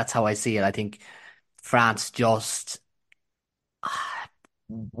I that's how I see it. I think France just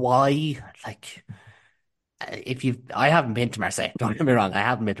why like I haven't been to Marseille, don't get me wrong, I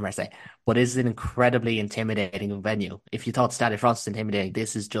haven't been to Marseille, but it's an incredibly intimidating venue. If you thought Stade de France was intimidating,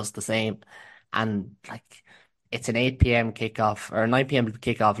 this is just the same. And like it's an 8 p.m. kickoff or 9 p.m.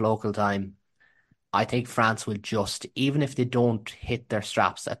 kickoff local time. I think France will just, even if they don't hit their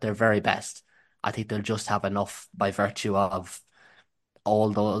straps at their very best, I think they'll just have enough by virtue of all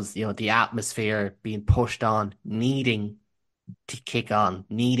those, the atmosphere being pushed on, needing to kick on,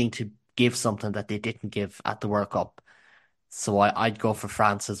 needing to give something that they didn't give at the World Cup. So I'd go for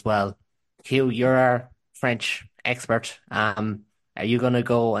France as well. Hugh, you're our French expert. Are you going to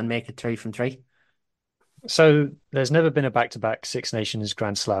go and make it 3 from 3? So there's never been a back-to-back Six Nations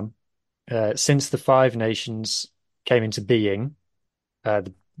Grand Slam. Since the Five Nations came into being,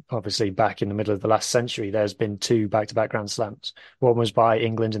 obviously back in the middle of the last century, there's been 2 back-to-back Grand Slams. One was by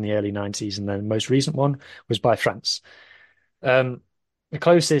England in the early 90s, and then the most recent one was by France. The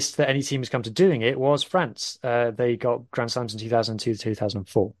closest that any team has come to doing it was France. They got Grand Slams in 2002 to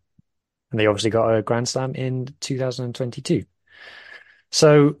 2004. And they obviously got a Grand Slam in 2022.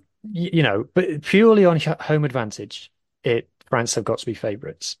 So, but purely on home advantage, France have got to be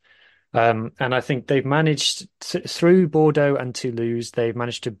favourites. And I think they've managed, through Bordeaux and Toulouse, they've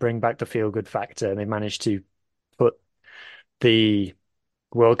managed to bring back the feel-good factor, and they've managed to put the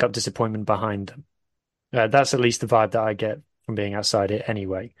World Cup disappointment behind them. That's at least the vibe that I get from being outside it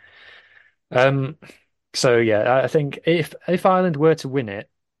anyway. So yeah, I think if Ireland were to win it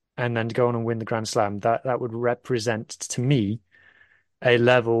and then go on and win the Grand Slam, that would represent to me a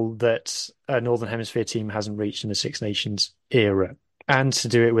level that a Northern Hemisphere team hasn't reached in the Six Nations era. And to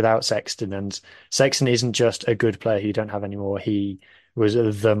do it without Sexton. And Sexton isn't just a good player who you don't have anymore. He was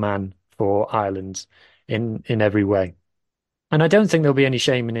the man for Ireland in every way. And I don't think there'll be any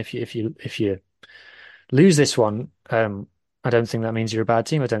shame in if you lose this one. I don't think that means you're a bad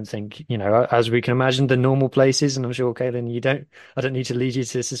team. I don't think, as we can imagine, the normal places, and I'm sure, Caelan, I don't need to lead you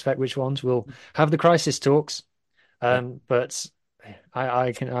to suspect which ones. We'll have the crisis talks. But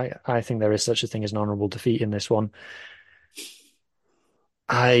I think there is such a thing as an honourable defeat in this one.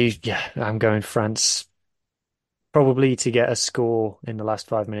 I'm going France probably to get a score in the last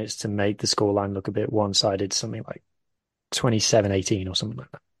 5 minutes to make the scoreline look a bit one-sided, something like 27-18 or something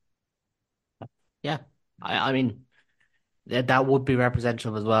like that. Yeah, I mean, that would be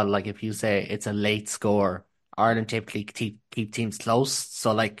representative as well. Like if you say it's a late score, Ireland typically keep teams close.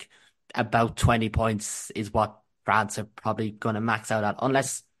 So like about 20 points is what France are probably going to max out at,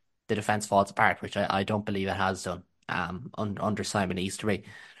 unless the defence falls apart, which I don't believe it has done under Simon Easterby.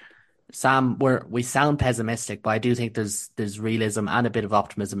 Sam, we sound pessimistic, but I do think there's realism and a bit of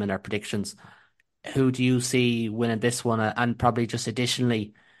optimism in our predictions. Who do you see winning this one? And probably just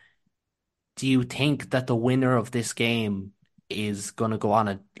additionally, do you think that the winner of this game is going to go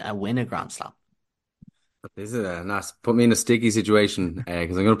on and win a Grand Slam? This is put me in a sticky situation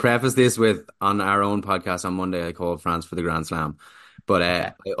because I'm going to preface this with, on our own podcast on Monday, I called France for the Grand Slam. But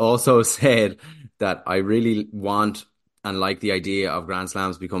I also said that I really want and like the idea of Grand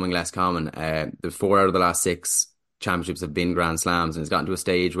Slams becoming less common. The 4 out of the last 6 championships have been Grand Slams, and it's gotten to a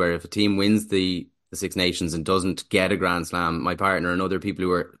stage where if a team wins the Six Nations and doesn't get a Grand Slam, my partner and other people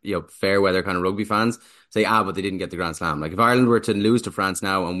who are, fair weather kind of rugby fans say, but they didn't get the Grand Slam. Like if Ireland were to lose to France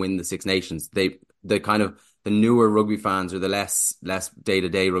now and win the Six Nations, the kind of the newer rugby fans or the less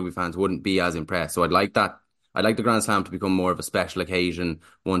day-to-day rugby fans wouldn't be as impressed. So I'd like that. I'd like the Grand Slam to become more of a special occasion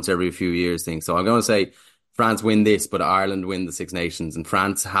once every few years thing. So I'm going to say France win this, but Ireland win the Six Nations and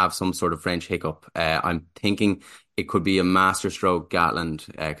France have some sort of French hiccup. I'm thinking it could be a masterstroke Gatland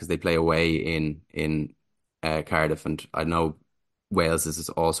because they play away in Cardiff, and I know Wales is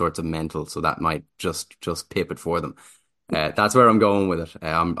all sorts of mental, so that might just pip it for them. That's where I'm going with it.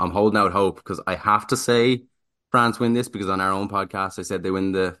 I'm holding out hope because I have to say France win this because on our own podcast I said they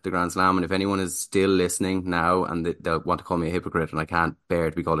win the Grand Slam, and if anyone is still listening now and they'll want to call me a hypocrite, and I can't bear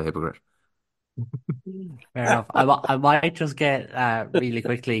to be called a hypocrite. Fair enough. I might just get really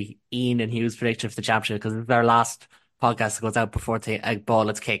quickly Ian and Hugh's prediction for the championship because it's our last podcast that goes out before a ball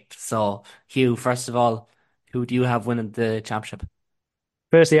is kicked. So, Hugh, first of all, who do you have winning the championship?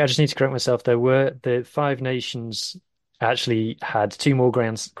 Firstly, I just need to correct myself. There were the Five Nations actually had two more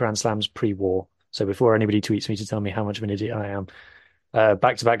Grand Slams pre-war. So before anybody tweets me to tell me how much of an idiot I am,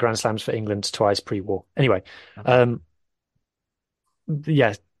 back-to-back Grand Slams for England twice pre-war. Anyway,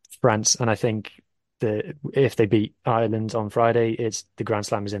 yeah, France, and I think if they beat Ireland on Friday, it's the Grand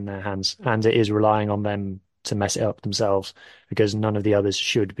Slam is in their hands, and it is relying on them to mess it up themselves because none of the others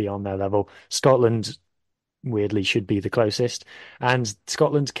should be on their level. Scotland, weirdly, should be the closest, and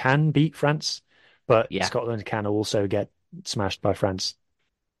Scotland can beat France, but Scotland can also get smashed by France.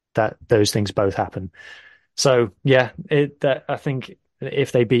 That those things both happen. So yeah, I think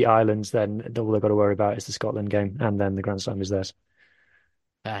if they beat Ireland, then all they've got to worry about is the Scotland game, and then the Grand Slam is theirs.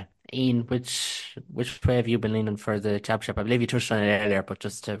 Ian, which way have you been leaning for the championship? I believe you touched on it earlier, but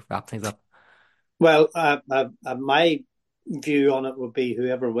just to wrap things up. Well, my view on it would be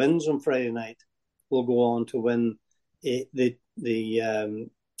whoever wins on Friday night will go on to win the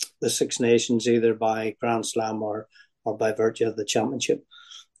Six Nations either by Grand Slam or by virtue of the championship.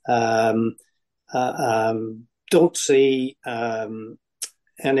 Don't see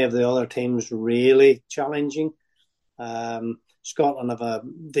any of the other teams really challenging. Scotland have a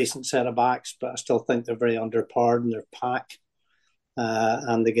decent set of backs, but I still think they're very underpowered in their pack.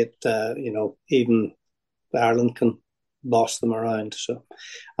 And they get, even Ireland can boss them around. So,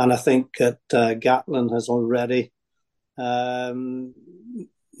 and I think that Gatland has already, sort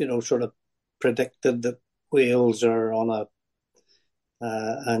of predicted that Wales are on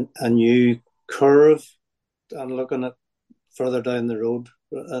a new curve and looking at further down the road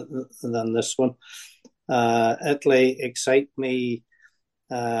than this one. Italy excite me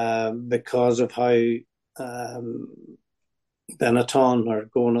because of how Benetton are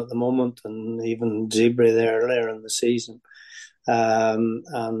going at the moment, and even Zebri there earlier in the season.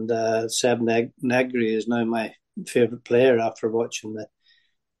 And Seb Negri is now my favourite player after watching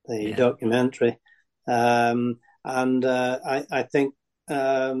the documentary. I think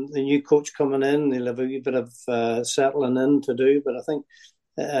the new coach coming in, they'll have a wee bit of settling in to do, but I think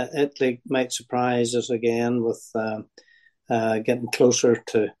Italy might surprise us again with getting closer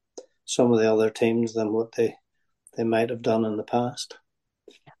to some of the other teams than what they might have done in the past.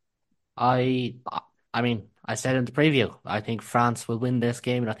 I mean, I said in the preview, I think France will win this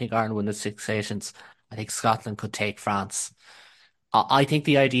game, and I think Ireland will win the Six Nations. I think Scotland could take France. I think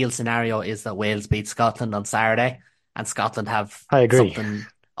the ideal scenario is that Wales beat Scotland on Saturday, and Scotland have something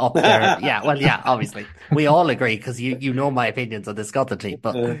up there. Obviously. We all agree, because you know my opinions on the Scotland team.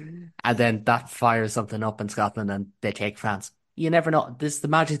 But and then that fires something up in Scotland, and they take France. You never know. The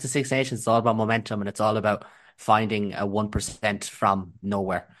magic of the Six Nations is all about momentum, and it's all about finding a 1% from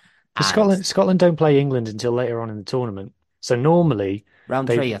nowhere. Scotland don't play England until later on in the tournament. So normally round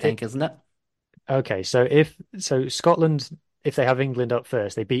 3, I think, isn't it? Okay, so Scotland, if they have England up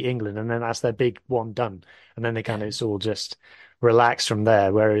first, they beat England, and then that's their big one done, and then it's all just relax from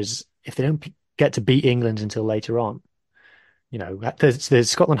there. Whereas if they don't get to beat England until later on, the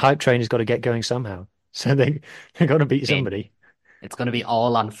Scotland hype train has got to get going somehow. So they're going to beat somebody. It's going to be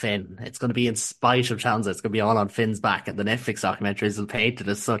all on Finn. It's going to be in spite of Townsend. It's going to be all on Finn's back, and the Netflix documentaries will paint it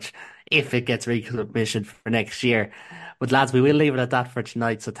as such if it gets recommissioned for next year. But lads, we will leave it at that for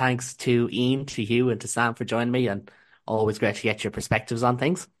tonight. So thanks to Ian, to Hugh, and to Sam for joining me, and always great to get your perspectives on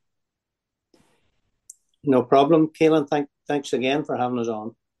things. No problem, Keelan. Thanks again for having us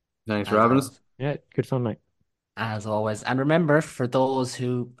on. Thanks for having us. Yeah, good fun, mate. As always. And remember, for those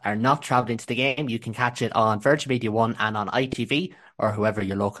who are not travelling to the game, you can catch it on Virgin Media 1 and on ITV, or whoever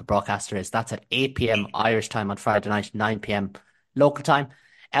your local broadcaster is. That's at 8 p.m. Irish time on Friday night, 9 p.m. local time.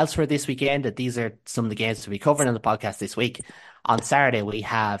 Elsewhere this weekend, these are some of the games to be covering on the podcast this week. On Saturday, we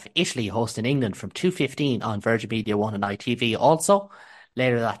have Italy hosting England from 2:15 on Virgin Media 1 and ITV. Also,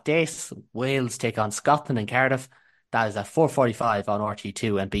 later that date, Wales take on Scotland in Cardiff. That is at 4:45 on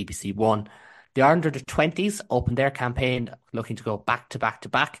RT2 and BBC One. The under-20s opened their campaign looking to go back to back to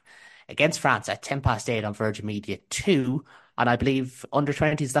back against France at 8:10 on Virgin Media 2. And I believe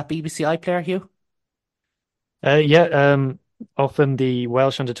under-20s, that BBC iPlayer, Hugh? Often the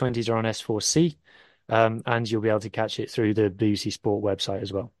Welsh under-20s are on S4C, and you'll be able to catch it through the BBC Sport website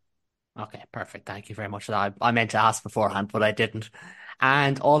as well. Okay, perfect. Thank you very much for that. I meant to ask beforehand, but I didn't.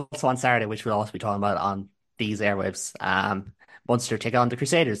 And also on Saturday, which we'll also be talking about on these airwaves, Munster take on the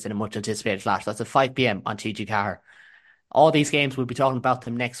Crusaders in a much anticipated clash. That's at 5 p.m. on TG Car. All these games, we'll be talking about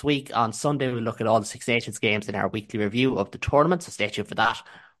them next week. On Sunday, we'll look at all the Six Nations games in our weekly review of the tournament, so stay tuned for that.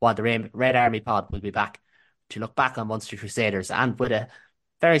 While the Red Army pod will be back to look back on Munster Crusaders, and with a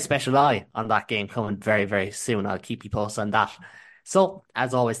very special eye on that game coming very, very soon. I'll keep you posted on that. So,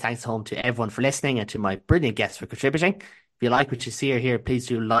 as always, thanks home to everyone for listening and to my brilliant guests for contributing. If you like what you see or hear, please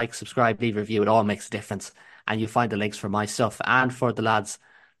do like, subscribe, leave a review. It all makes a difference. And you'll find the links for my stuff and for the lads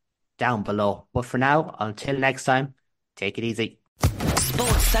down below. But for now, until next time, take it easy.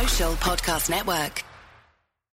 Sports Social Podcast Network.